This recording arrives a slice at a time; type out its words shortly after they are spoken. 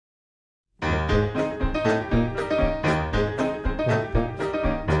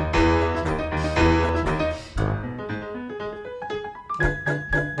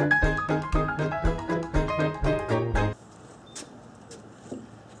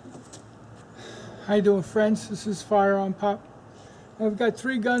How you doing, friends? This is FirearmPop. I've got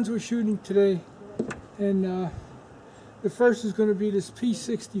 3 guns we're shooting today, and the first is going to be this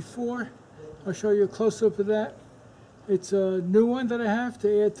P64. I'll show you a close-up of that. It's a new one that I have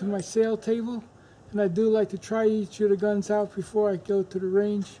to add to my sale table, and I do like to try each of the guns out before I go to the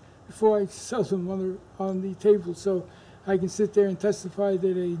range, before I sell them on the table, so I can sit there and testify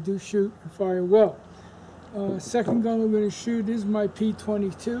that they do shoot and fire well. Second gun we're going to shoot is my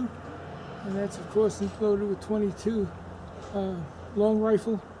P22. And that's, of course, loaded with 22 long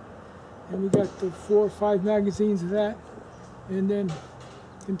rifle, and we got the 4 or 5 magazines of that. And then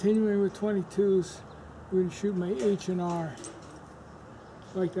continuing with 22s, we're going to shoot my H&R,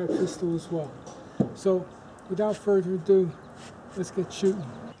 like that pistol as well. So without further ado, let's get shooting.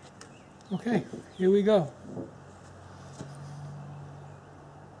 Okay, here we go.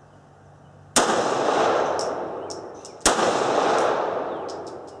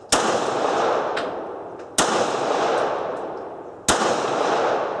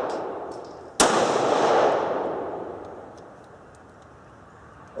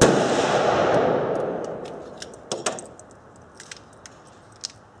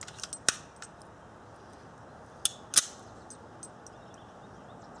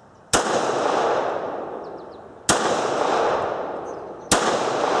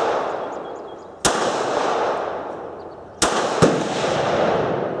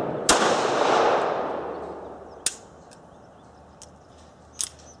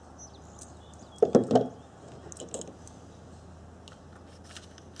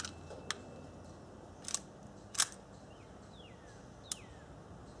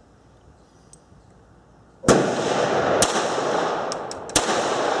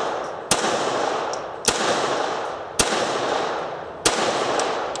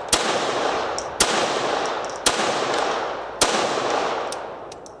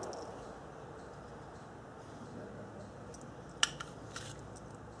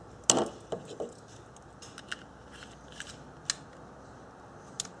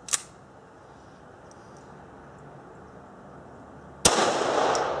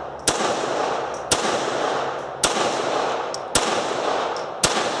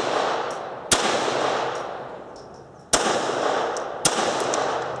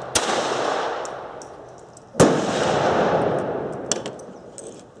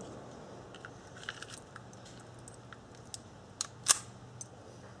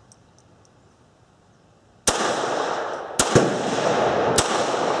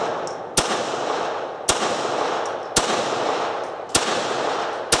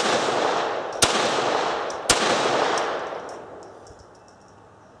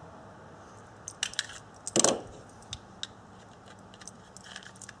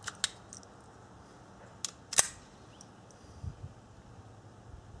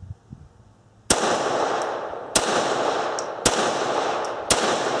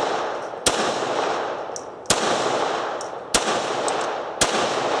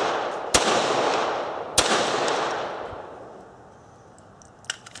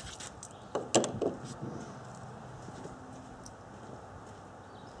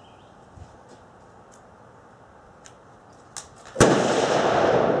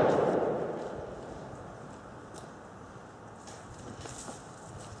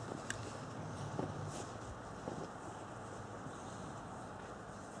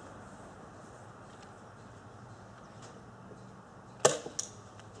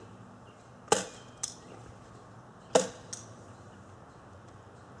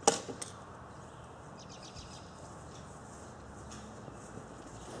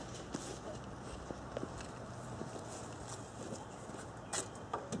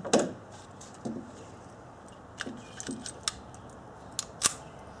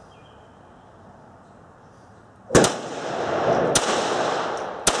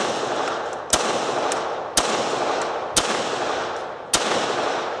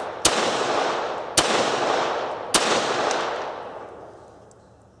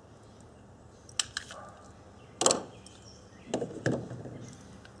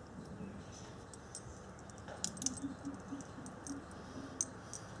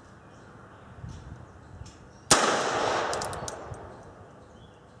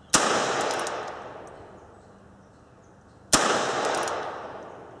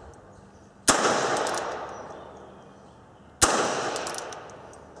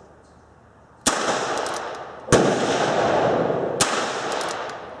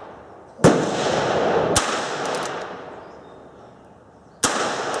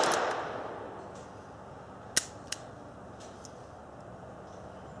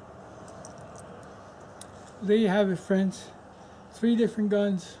 there you have it, friends. 3 different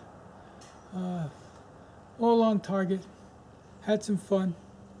guns, all on target. Had some fun.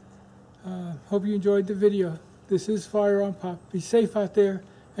 Hope you enjoyed the video. This is FirearmPop. Be safe out there,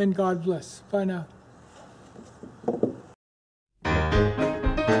 and God bless. Bye now.